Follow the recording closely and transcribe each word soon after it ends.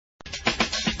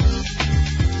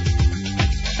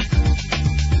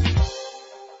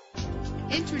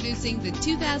Introducing the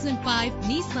 2005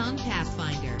 Nissan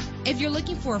Pathfinder. If you're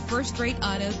looking for a first-rate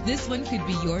auto, this one could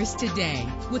be yours today.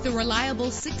 With a reliable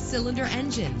 6-cylinder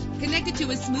engine connected to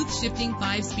a smooth shifting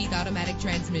 5-speed automatic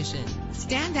transmission.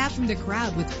 Stand out from the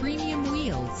crowd with premium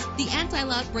wheels. The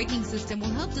anti-lock braking system will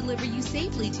help deliver you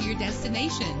safely to your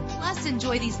destination. Plus,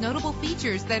 enjoy these notable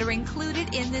features that are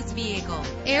included in this vehicle: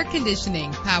 air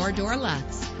conditioning, power door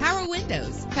locks, power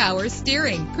windows, power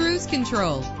steering, cruise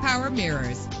control, power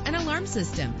mirrors, an alarm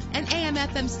system, an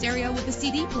AM/FM stereo with a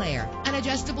CD player, an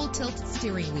adjustable tilt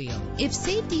steering wheel. If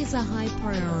safety is a high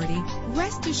priority,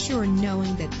 rest assured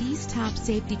knowing that these top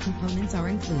safety components are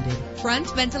included: front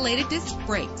ventilated disc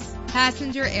brakes,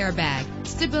 passenger airbag,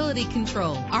 stability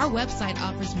control. Our website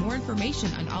offers more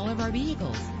information on all of our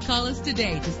vehicles. Call us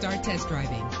today to start test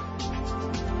driving.